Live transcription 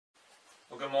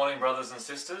Good morning, brothers and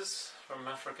sisters from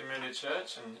Maffra Community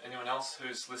Church and anyone else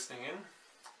who's listening in.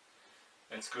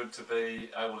 It's good to be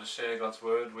able to share God's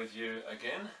Word with you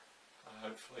again.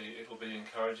 Hopefully it'll be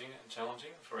encouraging and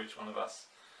challenging for each one of us.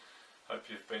 Hope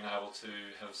you've been able to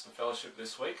have some fellowship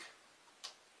this week.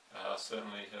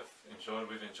 Certainly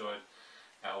we've enjoyed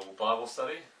our Bible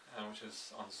study, which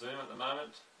is on Zoom at the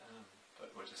moment,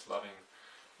 but we're just loving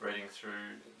reading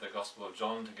through the Gospel of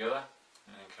John together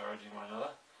and encouraging one another.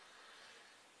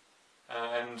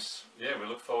 We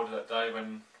look forward to that day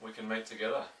when we can meet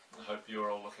together. I hope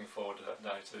you're all looking forward to that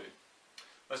day too.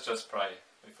 Let's just pray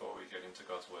before we get into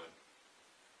God's Word.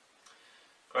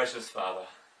 Gracious Father,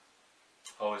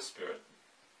 Holy Spirit,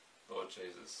 Lord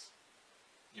Jesus,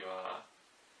 you are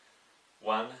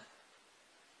one.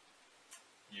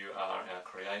 You are our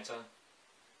Creator,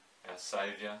 our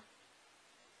Saviour.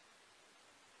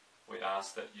 We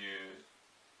ask that you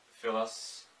fill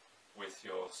us with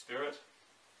your Spirit,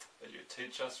 that you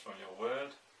teach us from your Word,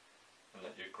 and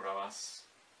that you grow us,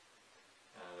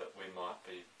 that we might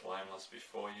be blameless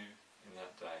before you in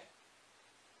that day,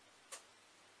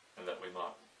 and that we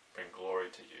might bring glory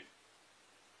to you.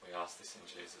 We ask this in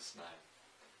Jesus' name.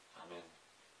 Amen.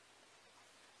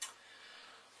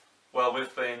 Well,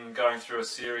 we've been going through a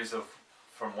series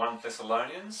from 1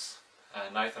 Thessalonians.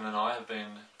 Nathan and I have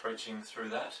been preaching through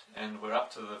that, and we're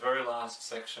up to the very last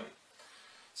section.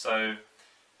 So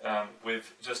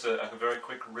we've just a very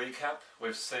quick recap.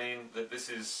 We've seen that this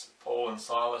is Paul and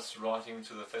Silas writing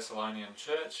to the Thessalonian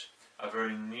church, a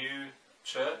very new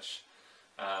church.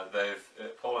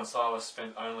 Paul and Silas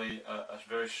spent only a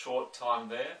very short time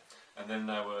there, and then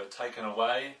they were taken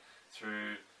away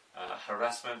through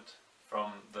harassment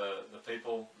from the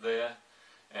people there,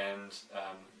 and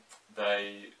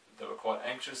they were quite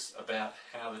anxious about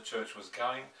how the church was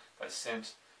going. They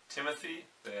sent Timothy,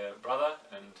 their brother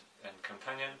and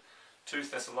companion, to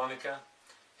Thessalonica.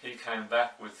 He came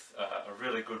back with a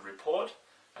really good report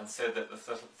and said that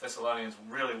the Thessalonians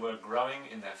really were growing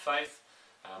in their faith.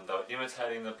 They were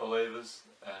imitating the believers,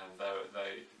 and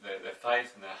their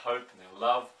faith and their hope and their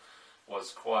love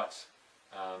was quite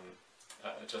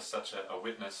just such a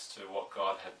witness to what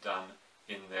God had done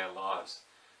in their lives.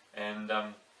 And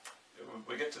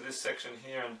we get to this section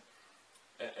here,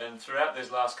 and throughout these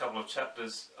last couple of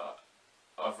chapters,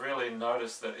 I've really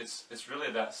noticed that it's really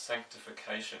about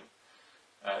sanctification.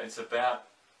 It's about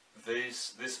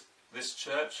this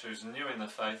church who's new in the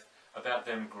faith, about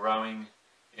them growing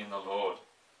in the Lord,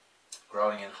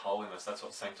 growing in holiness. That's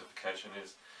what sanctification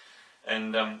is.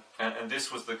 And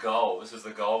this was the goal. This is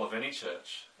the goal of any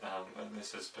church, and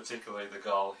this is particularly the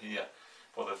goal here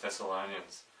for the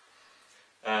Thessalonians.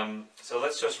 So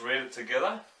let's just read it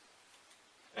together,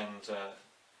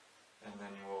 and then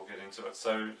we'll get into it.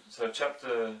 So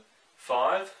chapter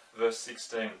 5, verse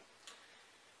 16.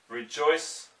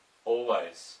 Rejoice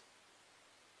always.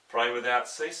 Pray without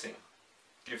ceasing.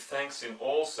 Give thanks in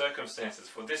all circumstances,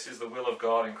 for this is the will of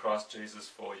God in Christ Jesus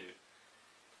for you.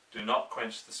 Do not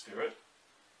quench the Spirit.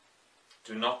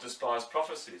 Do not despise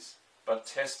prophecies, but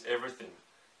test everything.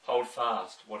 Hold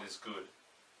fast what is good.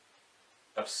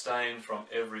 Abstain from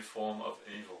every form of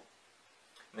evil.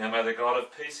 Now may the God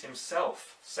of peace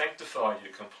himself sanctify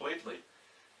you completely,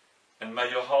 and may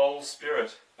your whole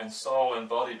spirit and soul and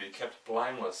body be kept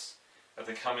blameless at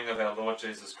the coming of our Lord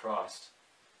Jesus Christ.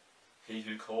 He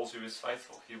who calls you is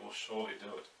faithful. He will surely do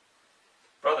it.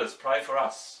 Brothers, pray for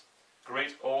us.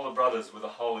 Greet all the brothers with a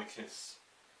holy kiss.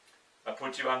 I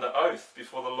put you under oath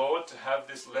before the Lord to have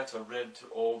this letter read to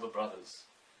all the brothers.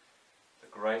 The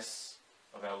grace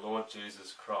of our Lord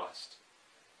Jesus Christ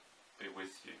be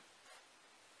with you.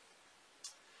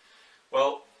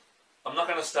 Well, I'm not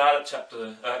going to start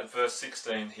at verse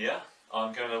 16 here.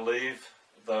 I'm going to leave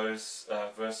those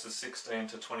verses 16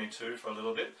 to 22 for a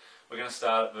little bit. We're going to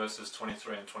start at verses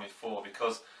 23 and 24,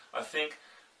 because I think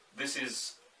this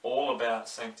is all about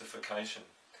sanctification,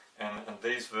 and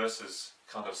these verses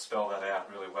kind of spell that out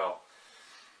really well.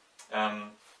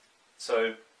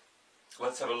 So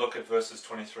let's have a look at verses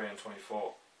 23 and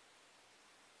 24.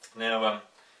 Now,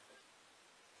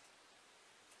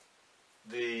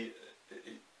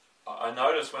 I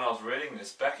noticed when I was reading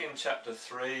this, back in chapter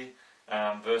 3,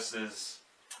 verses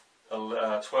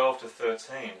 12 to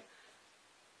 13,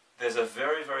 there's a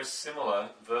very, very similar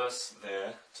verse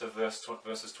there to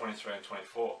verses 23 and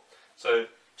 24. So,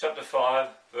 chapter 5,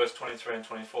 verse 23 and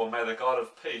 24, may the God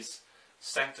of peace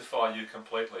sanctify you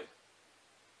completely.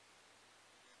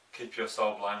 Keep your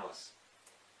soul blameless.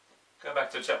 Go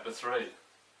back to chapter 3,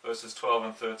 verses 12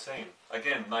 and 13.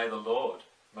 Again, may the Lord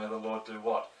do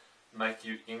what? Make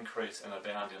you increase and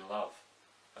abound in love.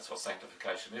 That's what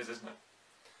sanctification is, isn't it?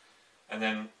 And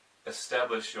then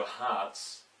establish your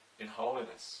hearts in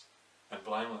holiness and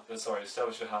blameless.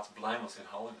 Establish your hearts blameless in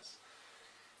holiness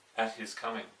at His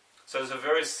coming. So there's a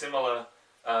very similar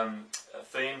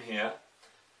theme here,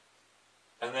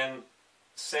 and then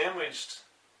sandwiched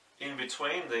in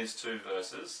between these two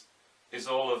verses is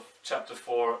all of chapter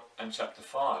 4 and chapter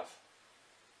 5.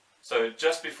 So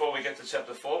just before we get to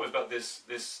chapter 4, we've got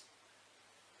this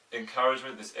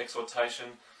encouragement, this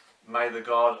exhortation, may the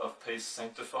God of peace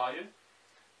sanctify you.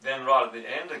 Then right at the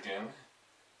end again,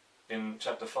 in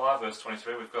chapter 5 verse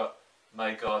 23, we've got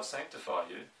may God sanctify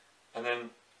you. And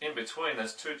then in between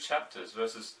there's two chapters,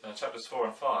 chapters 4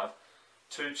 and 5,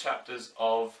 two chapters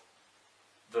of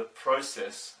the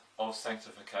process of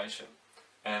sanctification.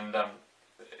 And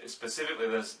specifically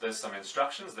there's some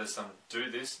instructions, there's some do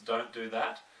this, don't do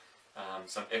that,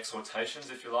 some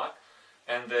exhortations if you like,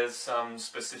 and there's some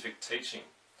specific teaching.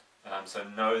 So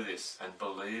know this and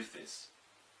believe this.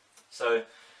 So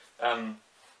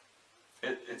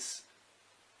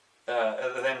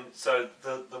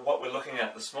what we're looking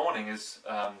at this morning is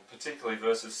particularly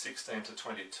verses 16 to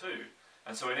 22,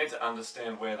 and so we need to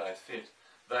understand where they fit.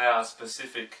 They are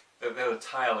specific. They're the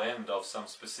tail end of some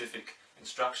specific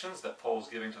instructions that Paul's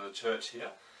giving to the church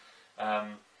here,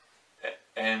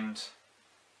 and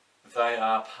they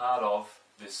are part of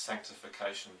this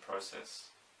sanctification process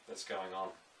that's going on.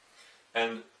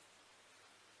 And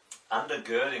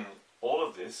undergirding all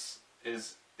of this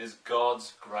is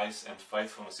God's grace and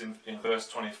faithfulness. In verse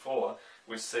 24,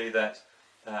 we see that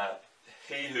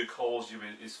He who calls you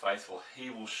is faithful. He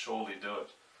will surely do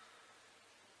it.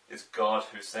 It's God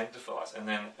who sanctifies. And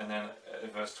then in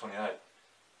verse 28,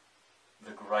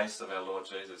 the grace of our Lord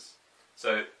Jesus.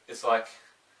 So it's like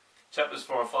chapters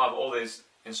 4 and 5, all these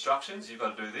instructions, you've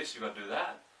got to do this, you've got to do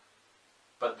that.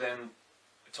 But then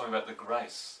we're talking about the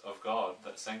grace of God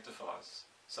that sanctifies.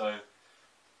 So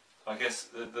I guess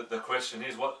the question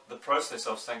is, what the process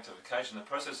of sanctification, the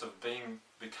process of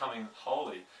becoming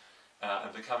holy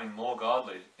and becoming more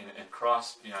godly in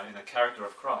Christ, in the character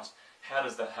of Christ, how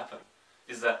does that happen?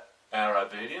 Is that our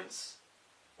obedience,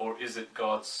 or is it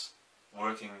God's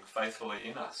working faithfully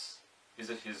in us? Is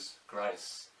it His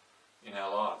grace in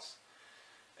our lives?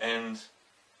 And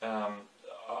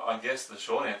I guess the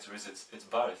short answer is it's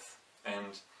both.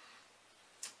 And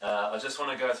I just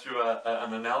want to go through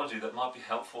an analogy that might be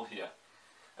helpful here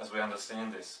as we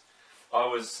understand this. I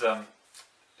was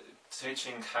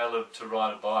teaching Caleb to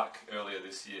ride a bike earlier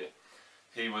this year.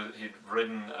 He'd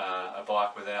ridden a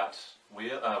bike without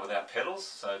pedals,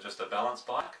 so just a balance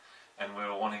bike, and we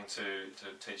were wanting to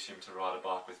teach him to ride a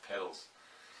bike with pedals.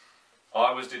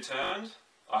 I was determined.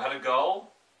 I had a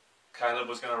goal. Caleb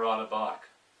was going to ride a bike.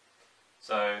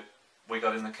 So we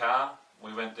got in the car.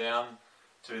 We went down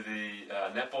to the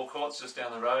netball courts just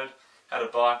down the road. Had a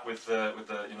bike with the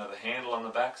handle on the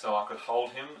back, so I could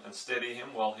hold him and steady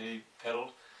him while he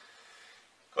pedalled.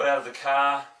 Got out of the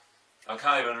car. I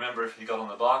can't even remember if he got on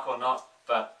the bike or not,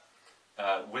 but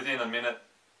within a minute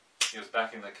he was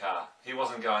back in the car. He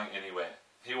wasn't going anywhere.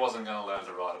 He wasn't going to learn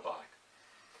to ride a bike.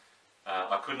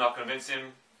 I could not convince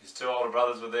him. His two older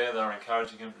brothers were there. They were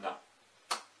encouraging him. No,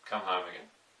 come home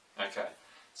again. Okay,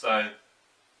 so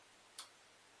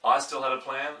I still had a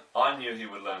plan. I knew he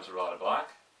would learn to ride a bike.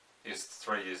 He's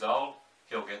 3 years old.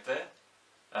 He'll get there.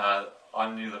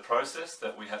 I knew the process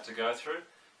that we had to go through,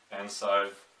 and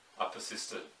so I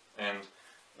persisted. And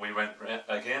we went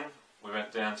again. We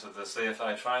went down to the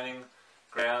CFA training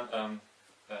ground,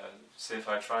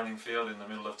 CFA training field in the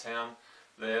middle of town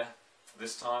there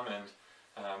this time,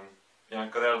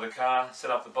 and got out of the car, set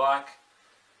up the bike.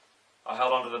 I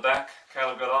held onto the back.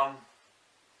 Caleb got on.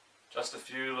 Just a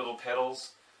few little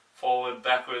pedals, forward,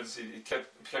 backwards. He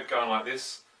kept going like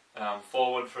this,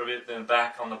 forward for a bit, then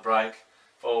back on the brake,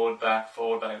 forward, back.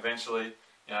 Eventually,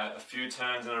 a few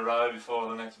turns in a row before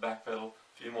the next back pedal.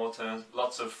 A few more turns.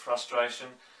 Lots of frustration.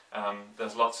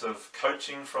 There's lots of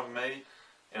coaching from me.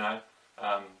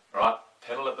 Right,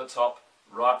 pedal at the top,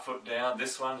 right foot down.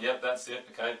 This one, yep, that's it.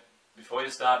 Okay, before you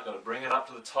start, got to bring it up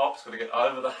to the top. It's got to get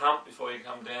over the hump before you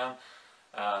come down.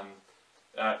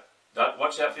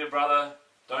 Watch out for your brother.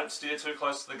 Don't steer too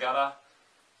close to the gutter.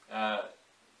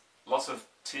 Lots of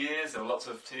tears. There were lots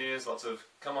of tears. Lots of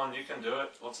come on, you can do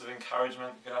it. Lots of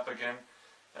encouragement. Get up again.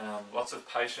 Lots of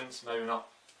patience. Maybe not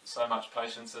so much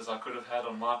patience as I could have had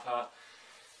on my part.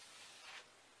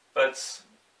 But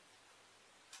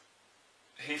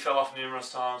he fell off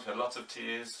numerous times. We had lots of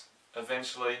tears.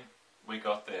 Eventually, we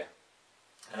got there.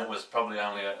 And it was probably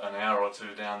only an hour or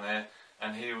two down there,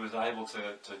 and he was able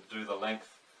to do the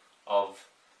length of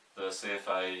the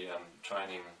CFA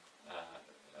training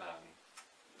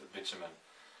bitumen.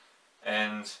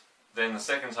 And then the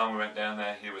second time we went down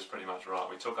there, he was pretty much right.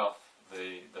 We took off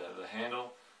the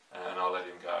handle and I let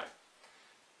him go.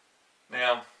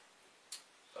 Now,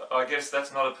 I guess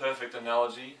that's not a perfect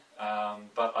analogy,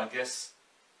 but I guess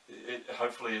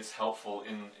hopefully it's helpful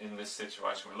in this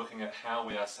situation. We're looking at how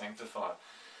we are sanctified.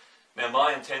 Now,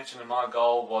 my intention and my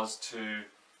goal was to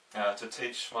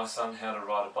teach my son how to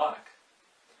ride a bike.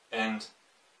 And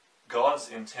God's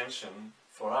intention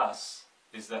for us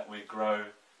is that we grow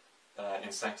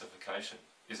in sanctification,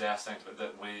 is our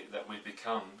sanctification, that we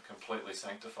become completely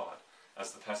sanctified,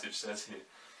 as the passage says here.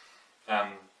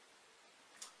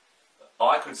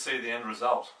 I could see the end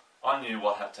result. I knew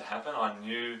what had to happen. I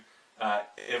knew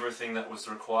everything that was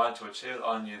required to achieve it.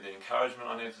 I knew the encouragement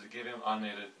I needed to give him. I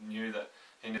knew that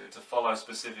he needed to follow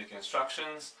specific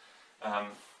instructions.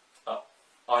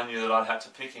 I knew that I'd have to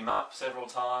pick him up several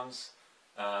times.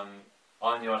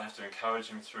 I knew I'd have to encourage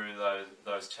him through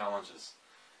those challenges.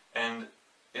 And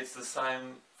it's the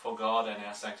same for God and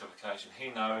our sanctification. He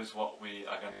knows what we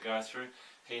are going to go through.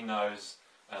 He knows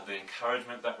the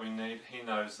encouragement that we need. He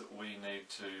knows that we need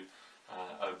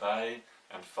to obey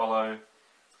and follow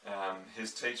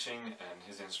his teaching and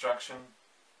his instruction.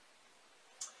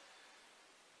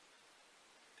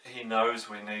 He knows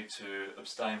we need to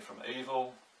abstain from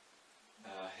evil.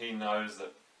 He knows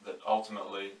that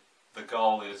ultimately the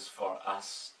goal is for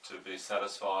us to be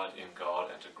satisfied in God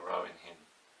and to grow in him.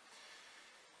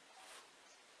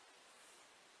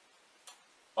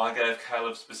 I gave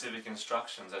Caleb specific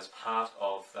instructions as part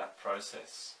of that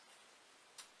process.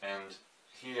 And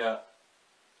here,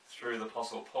 through the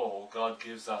Apostle Paul, God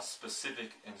gives us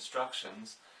specific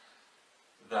instructions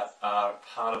that are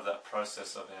part of that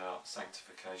process of our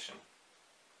sanctification.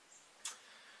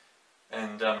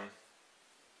 And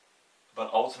but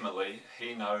ultimately,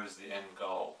 he knows the end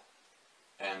goal,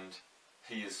 and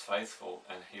he is faithful,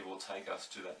 and he will take us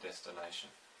to that destination.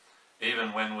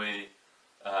 Even when we,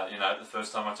 the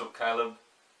first time I took Caleb,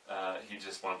 he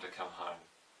just wanted to come home.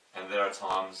 And there are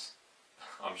times,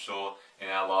 I'm sure, in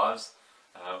our lives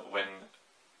when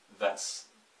that's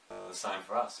the same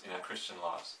for us in our Christian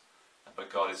lives. But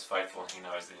God is faithful and he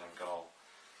knows the end goal.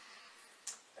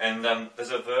 And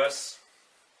there's a verse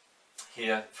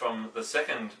here from the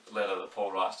second letter that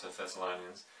Paul writes to the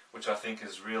Thessalonians, which I think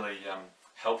is really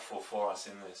helpful for us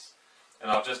in this.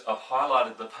 And I've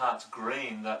highlighted the parts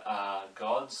green that are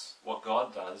what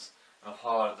God does, and I've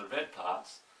highlighted the red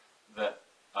parts that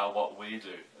are what we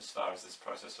do as far as this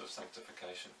process of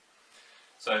sanctification.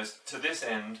 So to this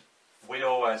end, we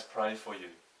always pray for you,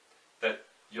 that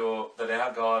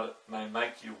our God may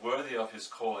make you worthy of his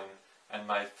calling and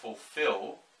may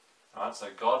fulfill. Right, so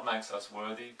God makes us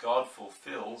worthy. God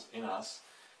fulfills in us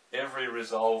every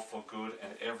resolve for good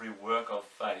and every work of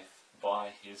faith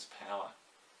by his power.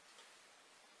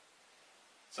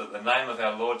 So that the name of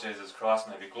our Lord Jesus Christ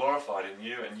may be glorified in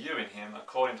you and you in him,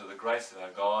 according to the grace of our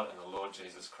God and the Lord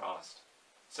Jesus Christ.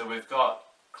 So we've got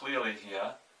clearly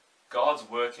here God's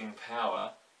working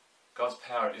power. God's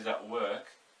power is at work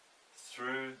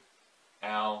through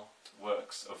our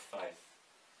works of faith.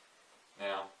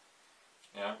 Now,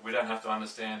 we don't have to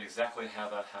understand exactly how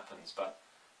that happens, but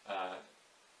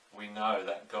we know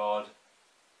that God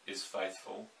is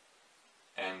faithful,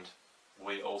 and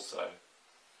we also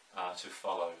are to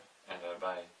follow and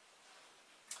obey.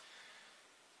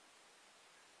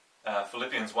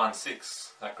 Philippians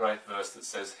 1:6, that great verse that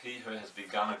says, "He who has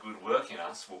begun a good work in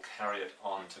us will carry it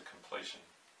on to completion."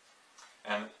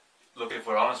 And look, if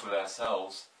we're honest with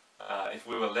ourselves, if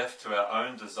we were left to our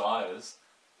own desires,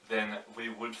 then we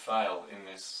would fail in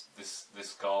this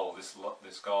goal,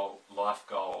 life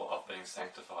goal of being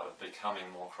sanctified, of becoming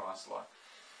more Christ-like.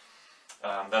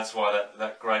 That's why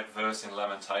that great verse in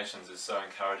Lamentations is so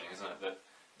encouraging, isn't it? That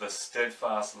the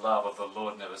steadfast love of the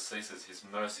Lord never ceases, his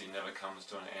mercy never comes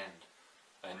to an end.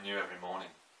 They're new every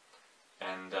morning.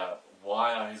 And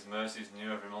why are his mercies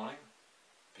new every morning?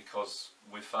 Because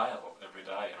we fail every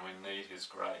day and we need his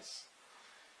grace.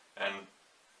 And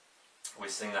we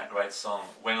sing that great song,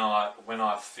 when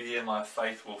I fear my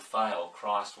faith will fail,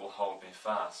 Christ will hold me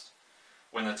fast.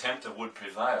 When the tempter would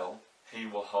prevail, he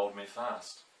will hold me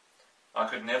fast. I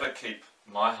could never keep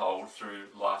my hold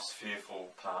through life's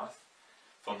fearful path,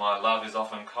 for my love is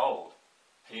often cold.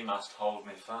 He must hold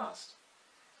me fast.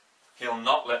 He'll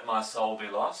not let my soul be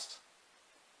lost.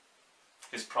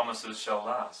 His promises shall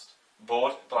last.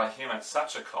 Bought by him at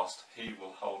such a cost, he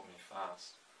will hold me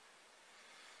fast.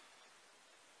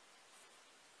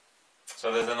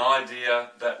 So there's an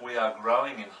idea that we are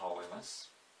growing in holiness,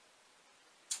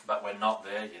 but we're not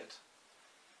there yet.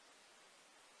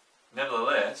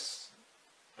 Nevertheless,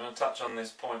 I'm going to touch on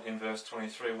this point in verse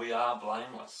 23, we are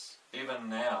blameless. even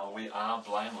now we are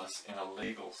blameless in a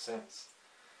legal sense.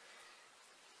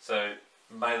 So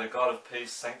may the God of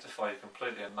peace sanctify you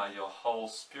completely, and may your whole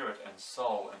spirit and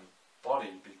soul and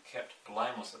body be kept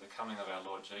blameless at the coming of our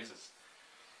Lord Jesus.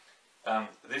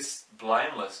 This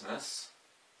blamelessness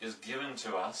is given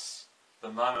to us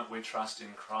the moment we trust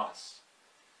in Christ.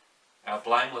 Our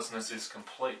blamelessness is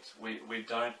complete. We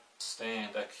don't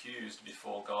stand accused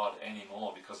before God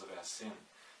anymore because of our sin,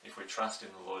 if we trust in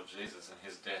the Lord Jesus and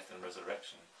his death and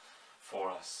resurrection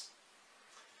for us.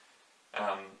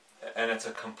 And it's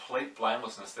a complete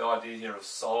blamelessness. The idea here of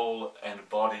soul and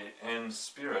body and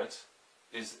spirit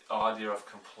is the idea of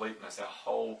completeness. Our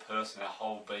whole person, our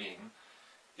whole being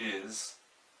is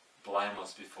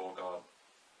blameless before God.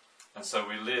 And so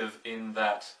we live in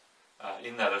that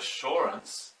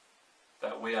assurance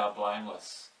that we are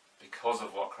blameless because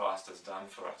of what Christ has done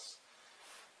for us.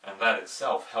 And that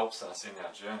itself helps us in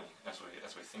our journey as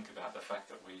we think about the fact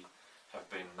that we have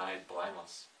been made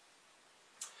blameless.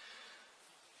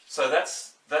 So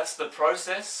that's the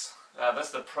process.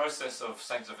 That's the process of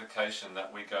sanctification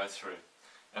that we go through.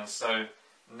 And so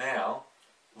now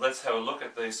let's have a look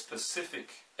at these specific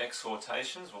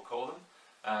exhortations, we'll call them,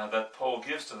 that Paul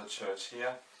gives to the church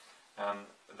here,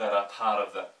 that are part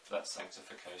of that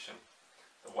sanctification.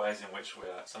 The ways in which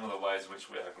some of the ways in which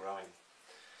we are growing.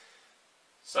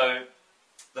 So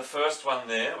the first one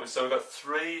there, so we've got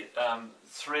three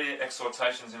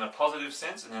exhortations in a positive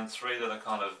sense, and then three that are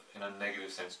kind of in a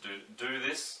negative sense. Do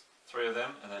this, three of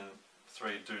them, and then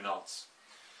three do nots.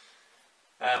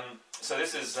 So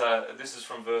this is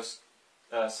from verse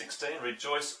 16.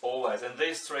 Rejoice always, and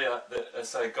these three are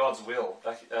say God's will.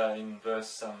 Back in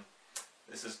verse,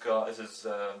 this is God.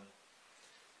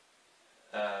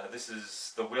 This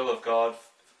is the will of God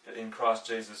in Christ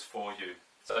Jesus for you.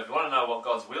 So if you want to know what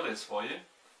God's will is for you,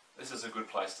 this is a good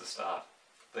place to start.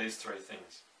 These three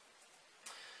things.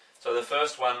 So the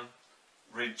first one,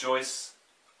 rejoice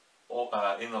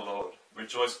in the Lord.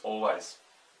 Rejoice always.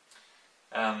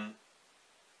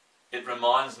 It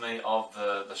reminds me of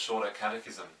the shorter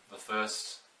catechism. The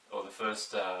first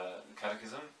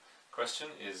catechism question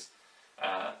is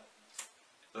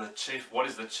what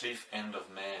is the chief end of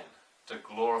man? To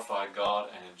glorify God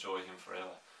and enjoy him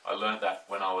forever. I learned that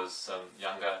when I was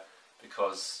younger,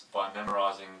 because by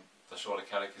memorising the shorter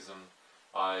catechism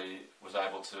I was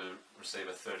able to receive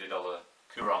a $30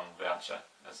 Coorong voucher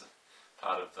as a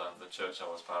part of the church I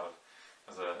was part of,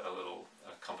 as a little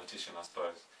competition, I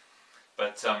suppose.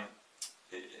 But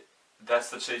that's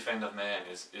the chief end of man,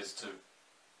 is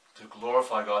to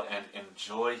glorify God and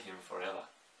enjoy him forever.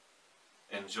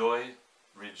 Enjoy,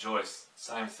 rejoice,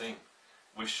 same thing.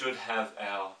 We should have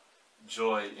our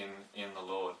joy in the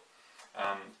Lord.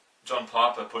 John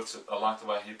Piper puts it, I like the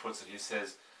way he puts it, he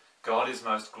says, God is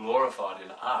most glorified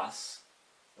in us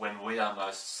when we are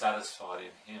most satisfied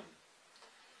in him.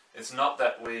 It's not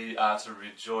that we are to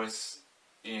rejoice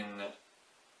in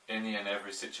any and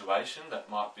every situation that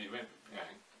might be,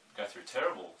 go through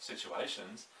terrible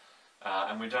situations,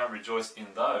 and we don't rejoice in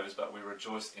those, but we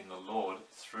rejoice in the Lord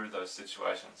through those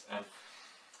situations. And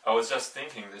I was just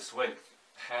thinking this week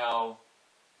how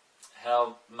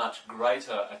much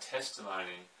greater a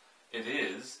testimony it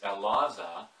is, our lives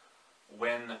are,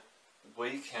 when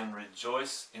we can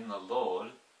rejoice in the Lord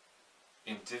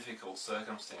in difficult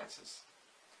circumstances.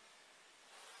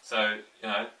 So,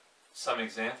 some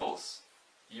examples.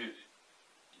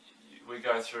 We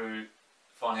go through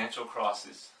financial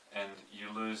crisis and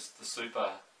you lose the super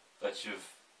that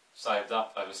you've saved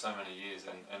up over so many years,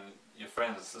 and your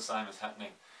friends, it's the same as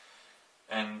happening.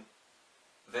 And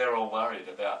they're all worried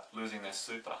about losing their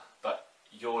super, but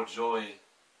your joy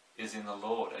is in the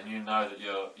Lord, and you know that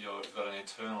you've got an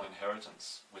eternal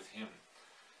inheritance with him.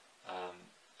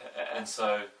 And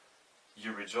so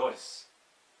you rejoice.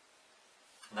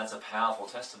 And that's a powerful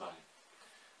testimony.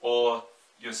 Or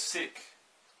you're sick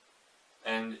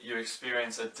and you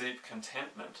experience a deep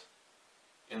contentment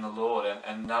in the Lord,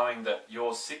 and knowing that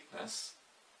your sickness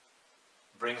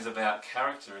brings about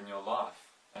character in your life.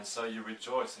 And so you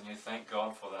rejoice and you thank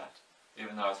God for that,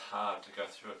 even though it's hard to go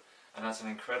through it. And that's an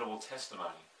incredible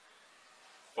testimony.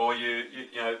 Or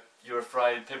you're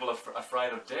afraid, people are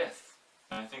afraid of death.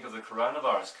 Think of the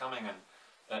coronavirus coming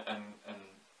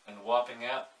and wiping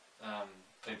out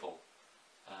people,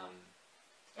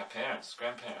 our parents,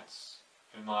 grandparents,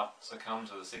 who might succumb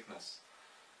to the sickness.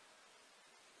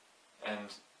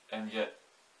 And yet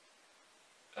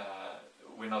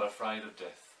we're not afraid of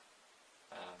death,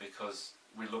 because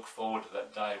we look forward to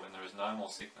that day when there is no more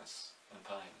sickness and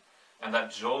pain. And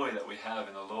that joy that we have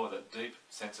in the Lord, that deep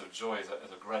sense of joy, is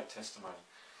a great testimony.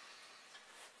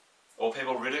 Or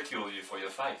people ridicule you for your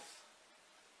faith.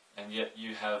 and yet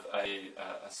you have a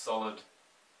solid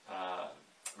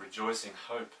rejoicing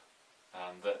hope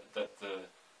that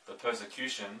the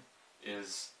persecution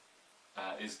is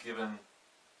given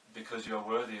because you're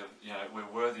worthy of,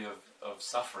 we're worthy of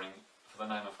suffering for the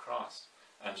name of Christ.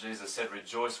 And Jesus said,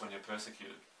 rejoice when you're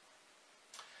persecuted.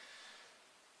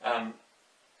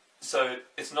 So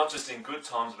it's not just in good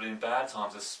times, but in bad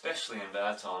times, especially in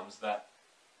bad times, that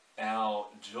our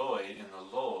joy in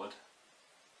the Lord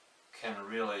can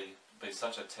really be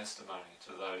such a testimony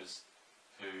to those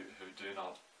who do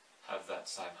not have that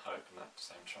same hope and that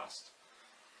same trust.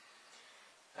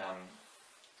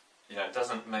 It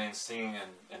doesn't mean singing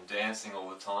and dancing all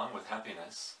the time with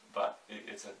happiness, but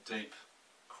it's a deep,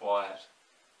 quiet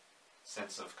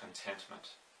sense of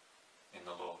contentment in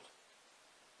the Lord.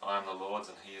 I am the Lord's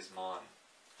and He is mine,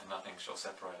 and nothing shall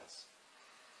separate us.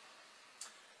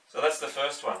 So that's the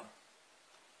first one.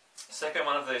 Second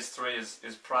one of these three is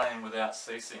praying without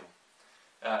ceasing.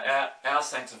 Our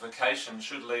sanctification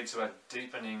should lead to a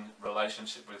deepening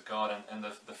relationship with God, and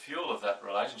the fuel of that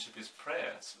relationship is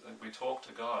prayer. We talk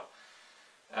to God.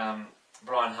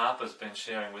 Brian Harper's been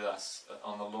sharing with us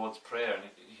on the Lord's Prayer, and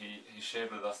he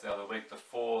shared with us the other week the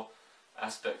 4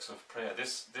 aspects of prayer.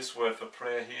 This word for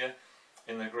prayer here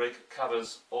in the Greek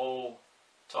covers all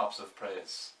types of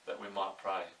prayers that we might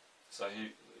pray. So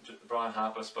Brian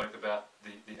Harper spoke about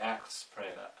the acts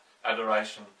prayer,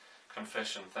 adoration,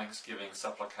 confession, thanksgiving,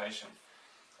 supplication,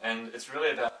 and it's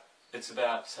really about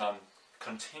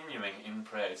continuing in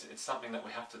prayer. It's something that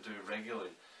we have to do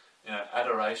regularly.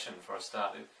 Adoration for a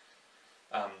start.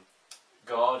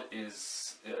 God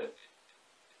is,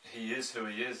 He is who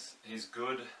He is. He's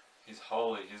good, He's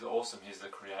holy, He's awesome, He's the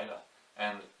Creator.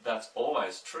 And that's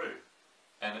always true.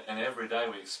 And every day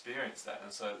we experience that.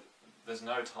 And so there's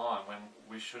no time when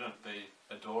we shouldn't be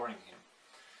adoring Him.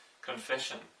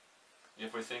 Confession.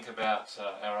 If we think about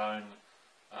our own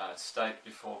state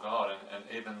before God, and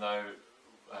even though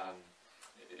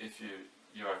if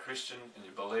you are a Christian and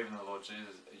you believe in the Lord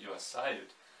Jesus, you are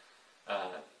saved,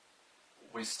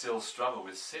 we still struggle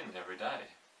with sin every day.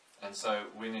 And so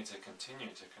we need to continue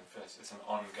to confess. It's an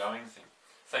ongoing thing.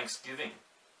 Thanksgiving.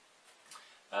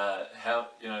 How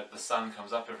the sun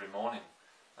comes up every morning,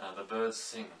 the birds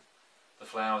sing, the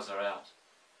flowers are out,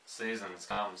 seasons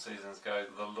come, seasons go.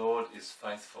 The Lord is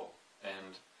faithful,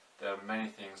 and there are many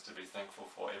things to be thankful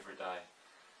for every day.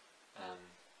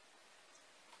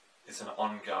 It's an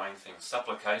ongoing thing.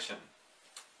 Supplication.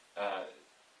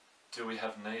 Do we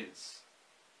have needs?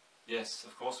 Yes,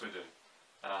 of course we do.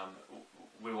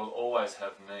 We will always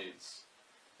have needs,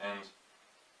 and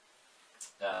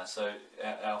so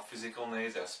our physical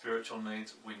needs, our spiritual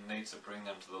needs, we need to bring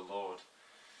them to the Lord.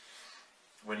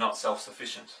 We're not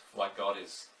self-sufficient like God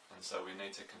is, and so we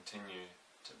need to continue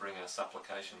to bring our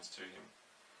supplications to Him.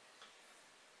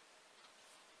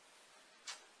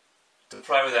 To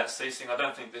pray without ceasing, I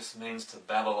don't think this means to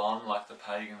babble on like the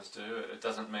pagans do. It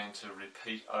doesn't mean to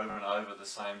repeat over and over the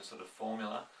same sort of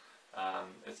formula.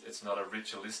 It's not a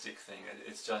ritualistic thing.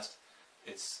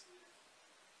 It's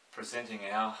presenting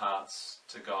our hearts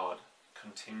to God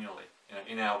continually.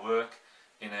 In our work,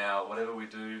 in our whatever we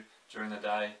do during the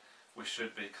day, we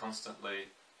should be constantly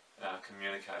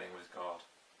communicating with God.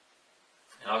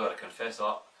 And I've got to confess,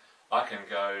 I can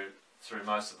go through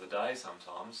most of the day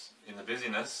sometimes in the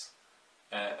busyness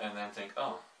and then think,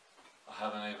 I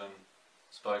haven't even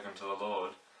spoken to the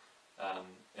Lord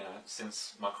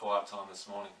since my quiet time this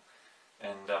morning.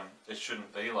 And it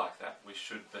shouldn't be like that. We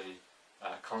should be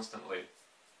constantly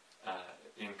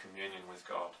in communion with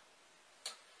God.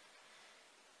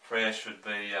 Prayer should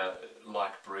be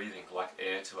like breathing, like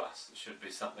air to us. It should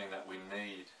be something that we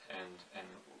need, and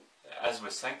as we're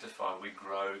sanctified, we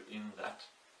grow in that.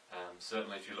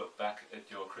 Certainly if you look back at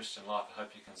your Christian life, I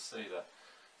hope you can see that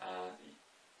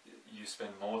you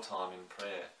spend more time in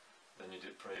prayer than you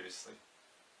did previously.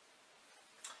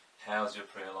 How's your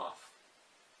prayer life?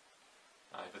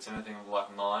 If it's anything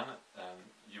like mine,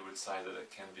 you would say that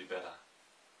it can be better.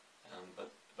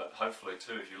 But hopefully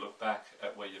too, if you look back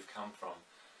at where you've come from,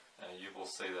 you will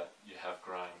see that you have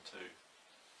grown too.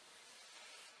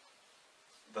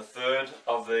 The third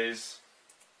of these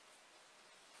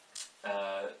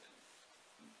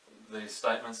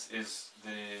statements is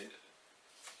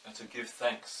to give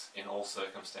thanks in all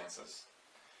circumstances.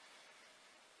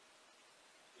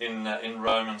 In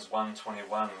Romans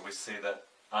 1:21, we see that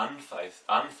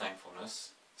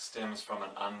unthankfulness stems from an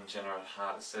unregenerate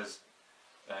heart. It says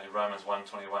in Romans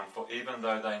 1:21, for even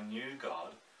though they knew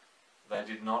God, they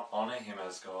did not honour Him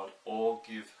as God or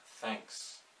give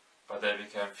thanks, but they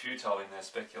became futile in their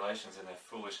speculations and their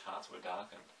foolish hearts were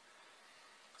darkened.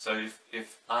 So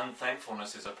if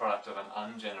unthankfulness is a product of an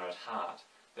ungenerate heart,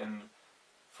 then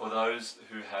for those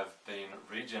who have been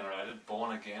regenerated,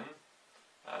 born again,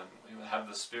 we have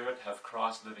the Spirit, have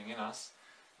Christ living in us,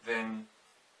 then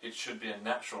it should be a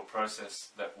natural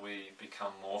process that we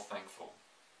become more thankful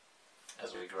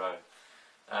as we grow.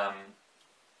 I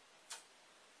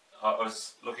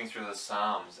was looking through the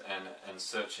Psalms and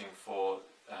searching for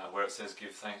where it says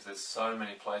give thanks. There's so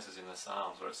many places in the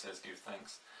Psalms where it says give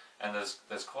thanks. And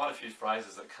there's quite a few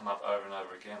phrases that come up over and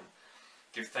over again.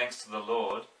 Give thanks to the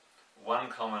Lord. One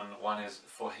common one is,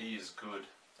 for he is good.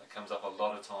 That comes up a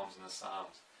lot of times in the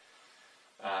Psalms.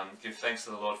 Give thanks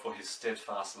to the Lord, for his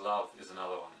steadfast love is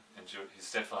another one. His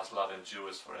steadfast love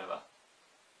endures forever.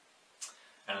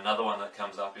 And another one that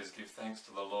comes up is, give thanks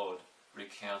to the Lord,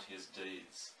 recount his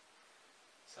deeds.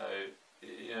 So,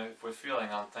 if we're feeling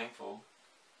unthankful,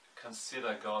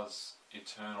 consider God's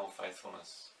eternal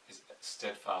faithfulness, his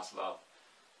steadfast love.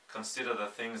 Consider the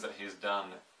things that he's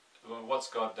done. What's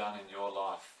God done in your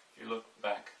life? If you look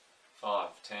back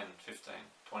 5, 10, 15,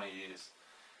 20 years,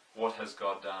 what has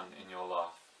God done in your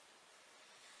life?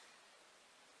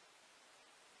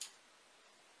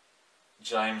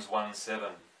 James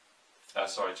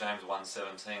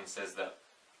 1:17 says that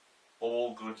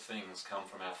all good things come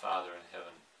from our Father in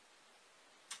heaven.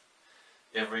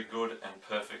 Every good and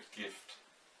perfect gift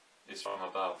is from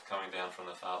above, coming down from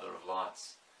the Father of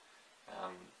lights.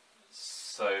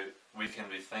 So we can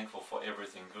be thankful for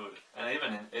everything good, and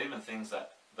even things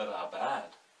that are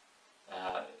bad.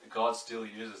 God still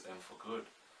uses them for good.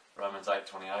 Romans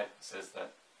 8:28 says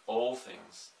that all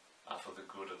things are for the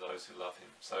good of those who love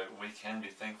him. So we can be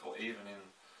thankful even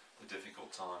in the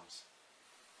difficult times.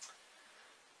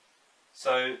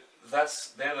 So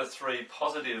they're the 3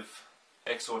 positive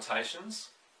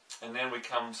exhortations, and then we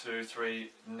come to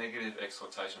 3 negative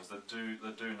exhortations, the do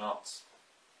nots.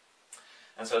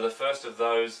 And so the first of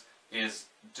those is,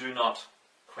 do not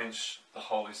quench the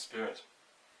Holy Spirit.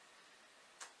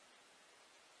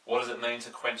 What does it mean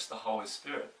to quench the Holy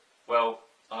Spirit? Well,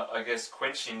 I guess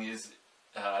quenching is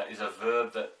a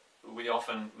verb that we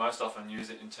most often use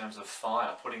it in terms of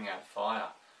fire, putting out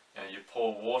fire. You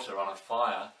pour water on a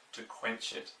fire to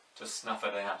quench it, to snuff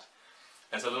it out.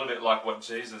 It's a little bit like what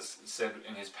Jesus said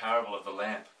in his parable of the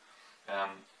lamp.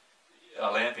 A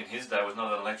lamp in his day was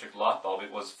not an electric light bulb,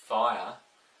 it was fire,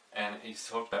 and he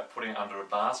talked about putting it under a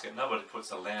basket. Nobody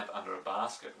puts a lamp under a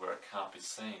basket where it can't be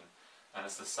seen, and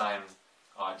it's the same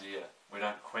idea. We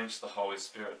don't quench the Holy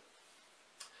Spirit.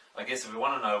 I guess if we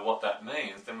want to know what that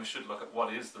means, then we should look at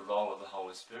what is the role of the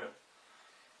Holy Spirit.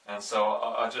 And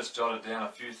so I just jotted down a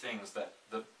few things that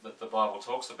the Bible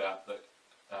talks about that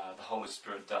the Holy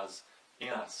Spirit does in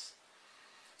us.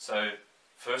 So,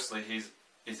 firstly, he's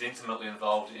intimately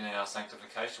involved in our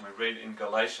sanctification. We read in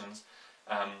Galatians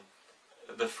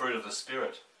the fruit of the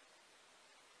Spirit.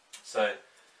 So,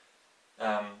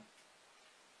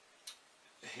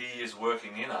 he is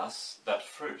working in us that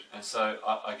fruit. And so,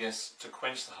 I guess to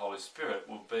quench the Holy Spirit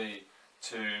will be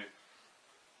to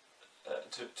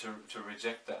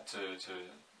reject that,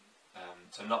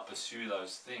 to not pursue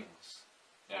those things.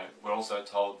 We're also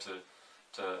told to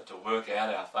work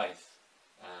out our faith.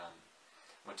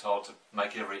 We're told to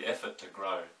make every effort to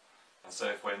grow. And so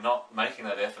if we're not making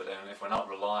that effort, and if we're not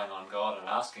relying on God and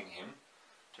asking him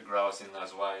to grow us in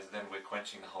those ways, then we're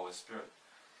quenching the Holy Spirit.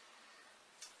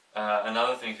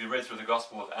 Another thing, if you read through the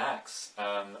Gospel of Acts,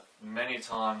 many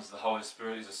times the Holy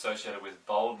Spirit is associated with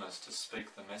boldness to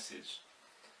speak the message.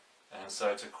 And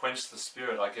so to quench the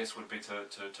Spirit, I guess, would be to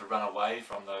run away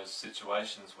from those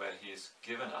situations where he has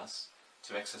given us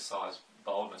to exercise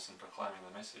boldness in proclaiming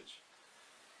the message.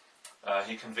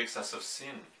 He convicts us of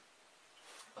sin.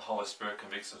 The Holy Spirit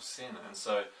convicts of sin. And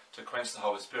so to quench the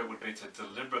Holy Spirit would be to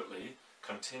deliberately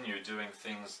continue doing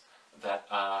things that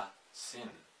are sin.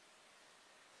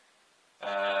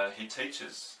 He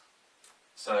teaches.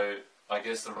 So I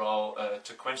guess the role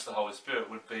to quench the Holy Spirit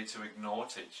would be to ignore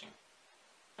teaching.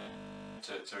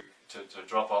 To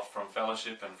drop off from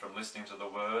fellowship and from listening to the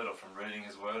Word or from reading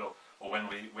his Word, or when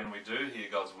we do hear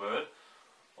God's Word,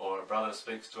 or a brother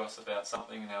speaks to us about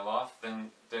something in our life,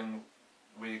 then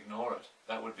we ignore it.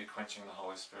 That would be quenching the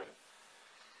Holy Spirit.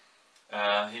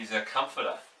 He's a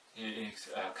comforter. He's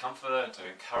our comforter to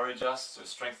encourage us, to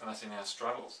strengthen us in our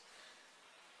struggles.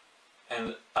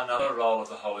 And another role of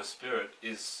the Holy Spirit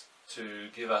is to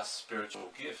give us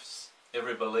spiritual gifts.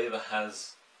 Every believer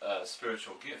has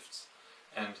spiritual gifts,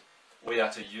 and we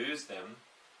are to use them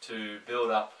to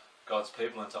build up God's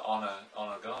people and to honour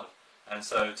God. And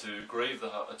so to quench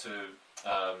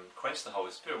the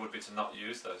Holy Spirit would be to not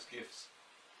use those gifts.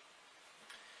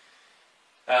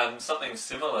 Something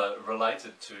similar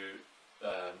related to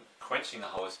quenching the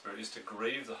Holy Spirit is to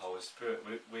grieve the Holy Spirit.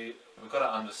 We've got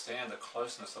to understand the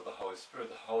closeness of the Holy Spirit.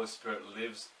 The Holy Spirit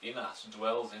lives in us,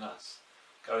 dwells in us,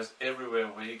 goes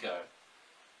everywhere we go.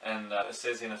 And it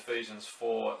says in Ephesians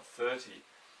 4:30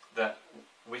 that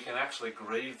we can actually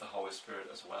grieve the Holy Spirit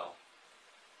as well.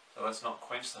 So let's not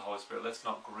quench the Holy Spirit, let's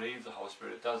not grieve the Holy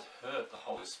Spirit. It does hurt the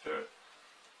Holy Spirit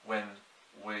when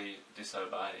we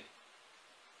disobey.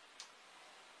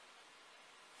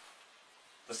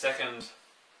 The second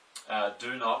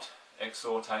do not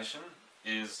exhortation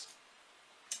is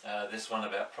this one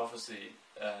about prophecy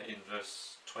in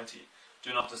verse 20.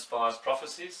 Do not despise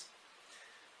prophecies,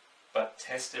 but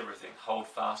test everything, hold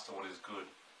fast to what is good.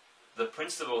 The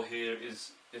principle here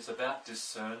is about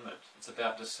discernment. It's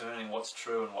about discerning what's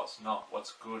true and what's not,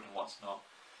 what's good and what's not.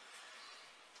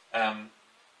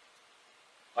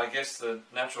 I guess the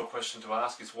natural question to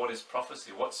ask is, what is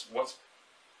prophecy? What's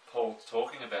Paul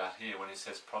talking about here when he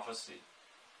says prophecy?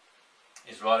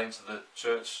 He's writing to the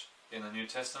church in the New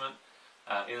Testament.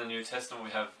 In the New Testament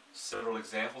we have several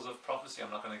examples of prophecy. I'm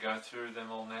not going to go through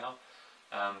them all now,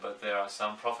 but there are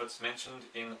some prophets mentioned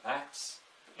in Acts,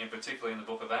 in particular in the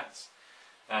book of Acts.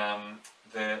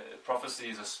 The prophecy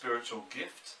is a spiritual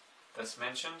gift that's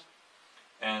mentioned,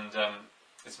 and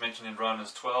it's mentioned in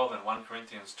Romans 12 and 1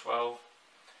 Corinthians 12.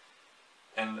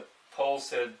 And Paul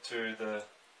said to the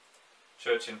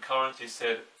church in Corinth, he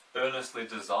said, earnestly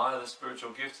desire the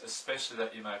spiritual gifts, especially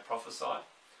that you may prophesy.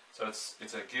 So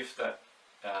it's a gift that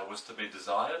was to be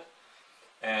desired,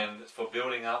 and for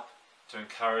building up, to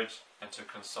encourage and to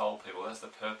console people. That's the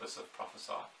purpose of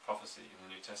prophecy in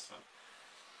the New Testament.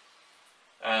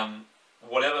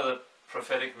 Whatever the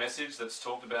prophetic message that's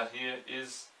talked about here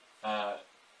is,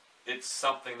 it's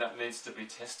something that needs to be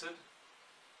tested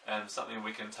and something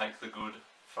we can take the good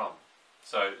from.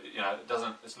 So,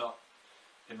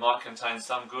 it might contain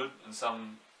some good and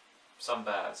some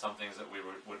bad, some things that we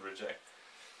would reject.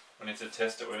 We need to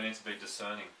test it, we need to be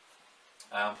discerning.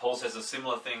 Paul says a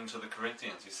similar thing to the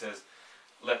Corinthians. He says,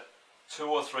 let 2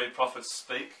 or 3 prophets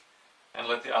speak, and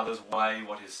let the others weigh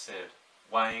what is said.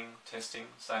 Weighing, testing,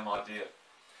 same idea.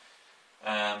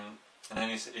 And then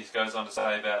he goes on to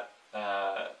say about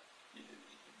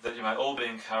that you may all be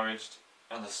encouraged,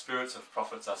 and the spirits of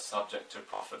prophets are subject to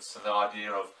prophets. So the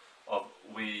idea of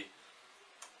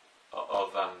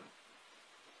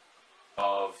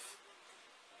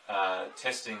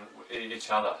testing each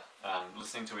other,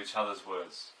 listening to each other's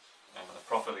words, and a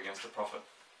prophet against a prophet,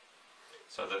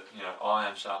 so that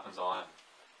iron sharpens iron.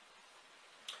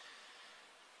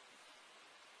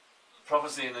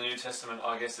 Prophecy in the New Testament,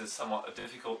 I guess, is somewhat a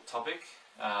difficult topic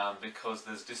because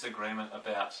there's disagreement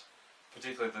about,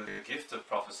 particularly the gift of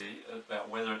prophecy, about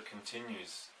whether it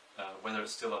continues, whether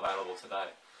it's still available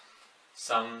today.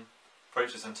 Some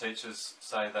preachers and teachers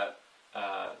say that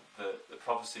the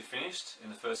prophecy finished in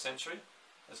the 1st century.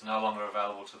 It's no longer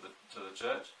available to the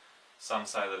church. Some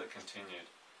say that it continued,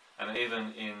 and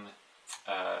even in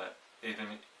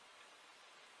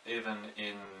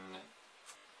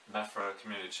Maffra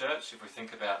Community Church, if we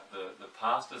think about the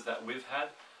pastors that we've had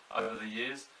over the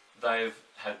years, they've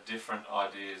had different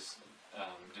ideas,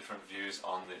 different views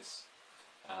on this,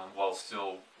 while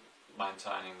still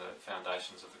maintaining the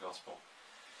foundations of the gospel.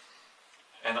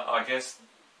 And I guess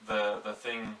the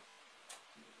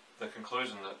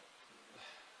conclusion that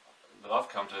I've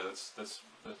come to that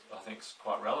I think is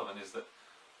quite relevant is that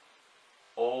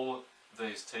all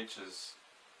these teachers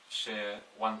share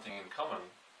one thing in common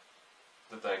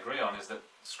that they agree on, is that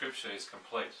Scripture is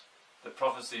complete. That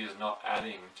prophecy is not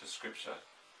adding to Scripture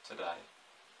today.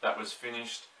 That was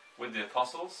finished with the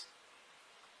apostles,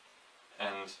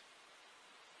 and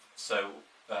so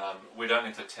we don't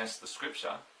need to test the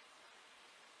Scripture.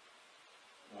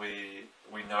 We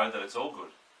know that it's all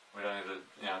good. We don't need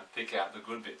to pick out the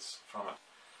good bits from it.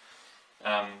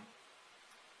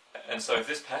 And so if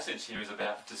this passage here is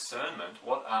about discernment,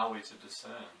 what are we to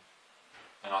discern?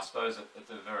 And I suppose at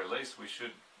the very least we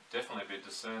should definitely be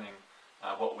discerning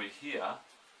what we hear,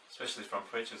 especially from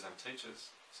preachers and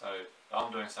teachers. So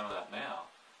I'm doing some of that now,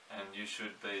 and you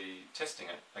should be testing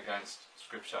it against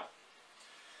Scripture.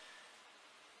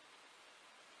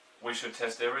 We should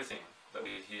test everything that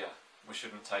we hear. We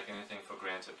shouldn't take anything for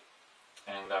granted.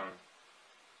 And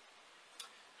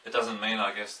it doesn't mean,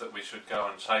 I guess, that we should go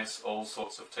and chase all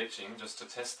sorts of teaching just to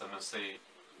test them and see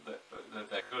that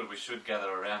they're good. We should gather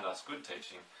around us good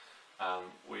teaching.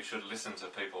 We should listen to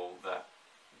people that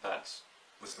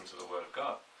listen to the Word of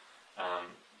God.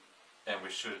 And we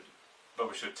should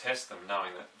test them,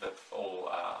 knowing that all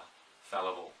are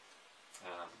fallible,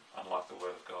 unlike the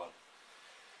Word of God.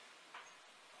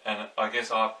 And I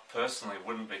guess I personally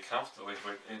wouldn't be comfortable if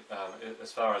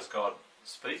as far as God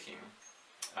speaking,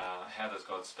 how does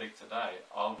God speak today?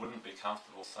 I wouldn't be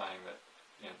comfortable saying that,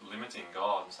 limiting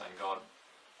God and saying God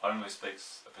only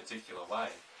speaks a particular way.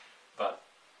 But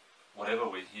whatever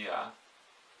we hear,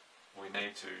 we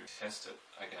need to test it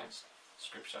against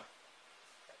Scripture.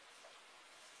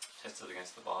 Test it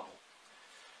against the Bible.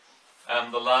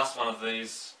 The last one of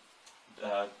these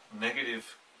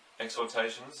negative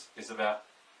exhortations is about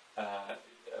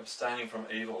abstaining from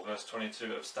evil. Verse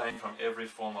 22, abstain from every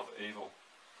form of evil.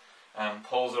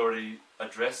 Paul's already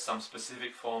addressed some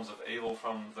specific forms of evil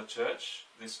from the church,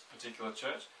 this particular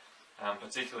church,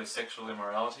 particularly sexual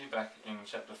immorality back in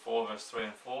chapter 4 verse 3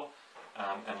 and 4,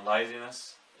 and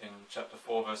laziness in chapter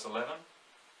 4 verse 11.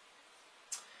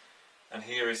 And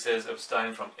here he says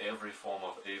abstain from every form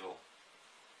of evil.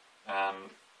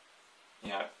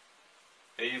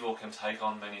 Evil can take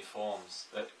on many forms.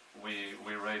 That we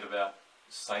read about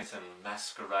Satan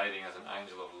masquerading as an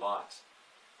angel of light.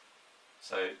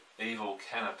 So evil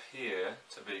can appear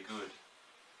to be good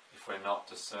if we're not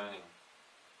discerning.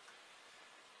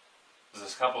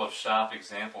 There's a couple of sharp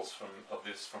examples of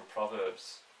this from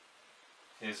Proverbs.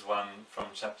 Here's one from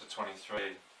chapter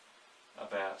 23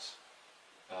 about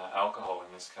alcohol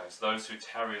in this case. Those who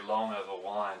tarry long over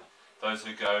wine, those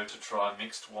who go to try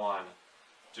mixed wine,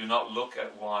 do not look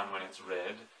at wine when it's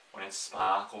red, when it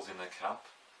sparkles in the cup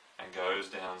and goes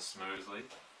down smoothly.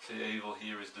 See, evil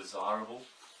here is desirable.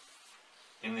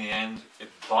 In the end, it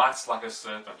bites like a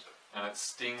serpent and it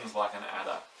stings like an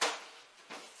adder.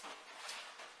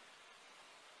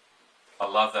 I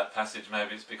love that passage.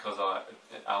 Maybe it's because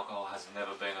alcohol has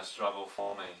never been a struggle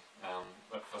for me,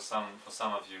 but for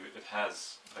some of you it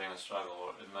has been a struggle,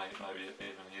 or maybe it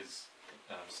even is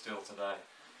still today.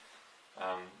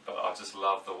 But I just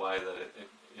love the way that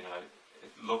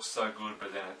it looks so good,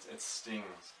 but then it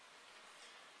stings.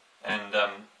 And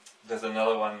there's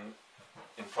another one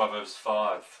in Proverbs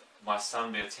 5. My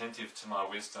son, be attentive to my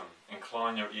wisdom.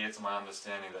 Incline your ear to my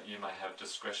understanding, that you may have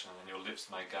discretion and your lips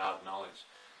may guard knowledge.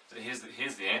 So here's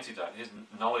the antidote. Here's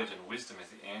knowledge and wisdom is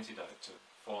the antidote to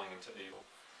falling into evil.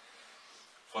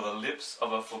 For the lips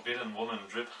of a forbidden woman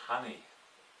drip honey.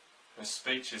 Her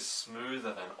speech is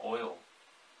smoother than oil.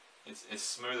 It's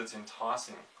smooth, it's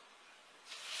enticing.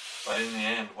 But in the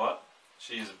end, what?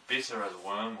 She is bitter as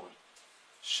wormwood,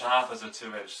 sharp as a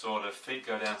two-edged sword. Her feet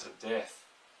go down to death.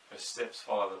 Her steps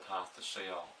follow the path to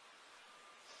Sheol.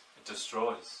 It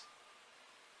destroys.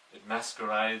 It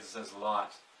masquerades as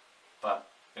light, but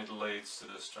it leads to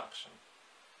destruction.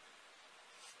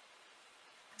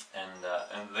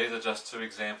 And these are just two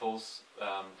examples,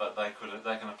 but they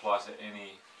can apply to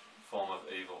any form of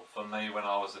evil. For me, when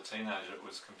I was a teenager, it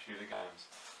was computer games.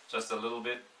 Just a little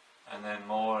bit, and then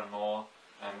more and more,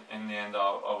 and in the end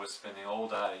I was spending all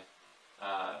day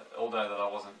that I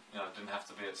wasn't, didn't have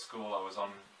to be at school, I was on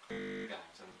computer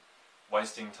games and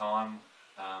wasting time,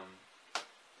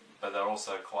 but they're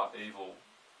also quite evil,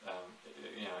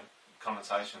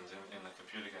 connotations in the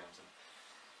computer games.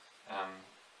 And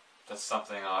that's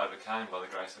something I overcame by the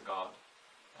grace of God.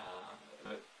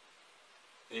 That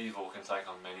evil can take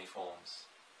on many forms.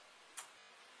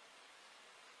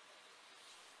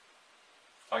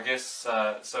 I guess,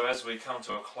 so as we come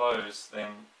to a close, then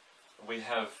we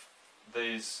have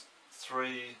these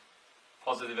three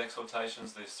positive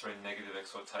exhortations, these three negative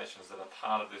exhortations that are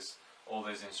part of all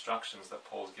these instructions that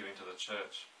Paul's giving to the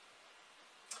church.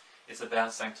 It's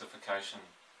about sanctification.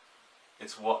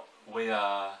 It's what we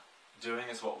are doing,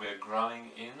 it's what we are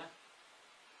growing in,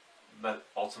 but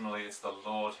ultimately it's the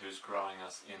Lord who's growing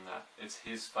us in that. It's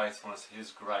His faithfulness,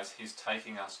 His grace. He's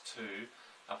taking us to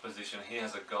a position. He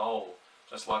has a goal,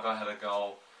 just like I had a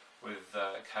goal with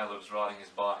Caleb's riding his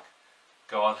bike.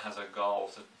 God has a goal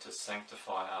to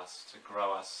sanctify us, to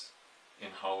grow us in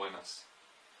holiness.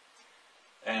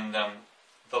 And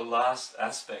the last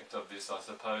aspect of this, I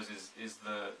suppose, is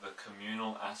the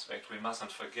communal aspect. We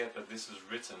mustn't forget that this is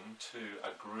written to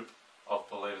a group of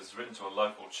believers. It's written to a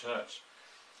local church.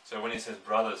 So when he says,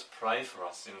 brothers, pray for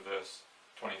us in verse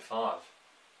 25,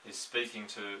 he's speaking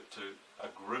to a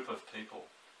group of people,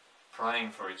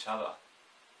 praying for each other.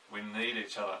 We need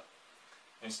each other.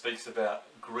 He speaks about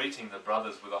greeting the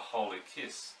brothers with a holy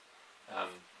kiss.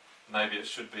 Maybe it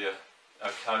should be a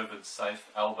COVID-safe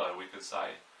elbow, we could say,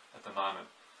 at the moment.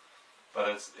 But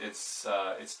it's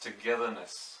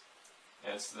togetherness.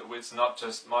 It's not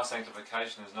just, my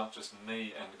sanctification is not just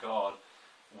me and God.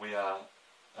 We are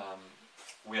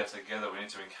together. We need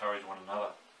to encourage one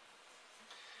another.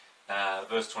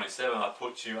 Verse 27, I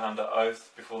put you under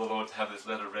oath before the Lord to have this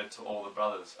letter read to all the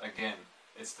brothers. Again,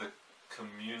 it's the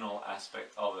communal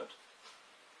aspect of it.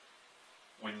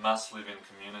 We must live in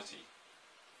community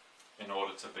in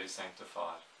order to be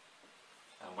sanctified.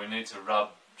 And we need to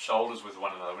rub shoulders with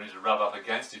one another. We need to rub up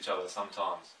against each other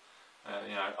sometimes.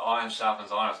 Iron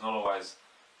sharpens iron. It's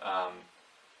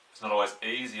not always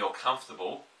easy or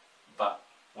comfortable, but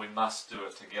we must do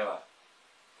it together.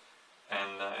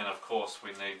 And of course,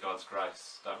 we need God's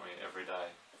grace, don't we, every day?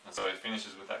 And so he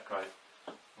finishes with that great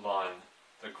line,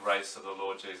 "The grace of the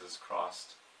Lord Jesus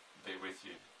Christ be with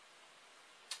you."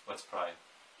 Let's pray.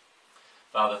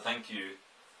 Father, thank you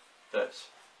that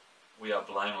we are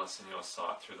blameless in your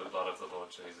sight through the blood of the Lord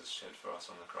Jesus shed for us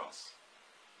on the cross.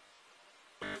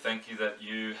 We thank you that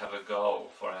you have a goal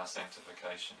for our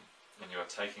sanctification, and you are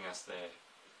taking us there.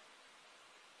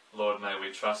 Lord, may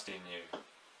we trust in you,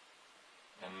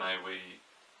 and may we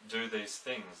do these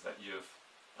things that you've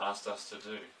asked us to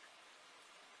do,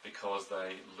 because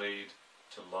they lead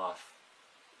to life,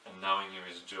 and knowing you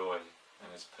is joy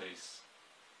and is peace.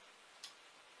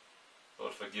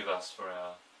 Lord, forgive us for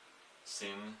our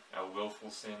sin, our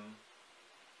willful sin,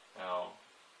 our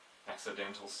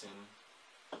accidental sin.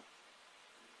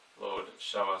 Lord,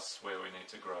 show us where we need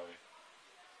to grow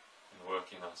and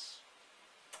work in us.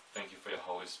 Thank you for your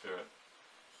Holy Spirit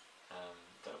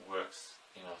that works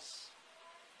in us.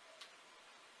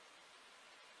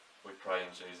 We pray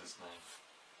in Jesus' name.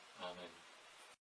 Amen.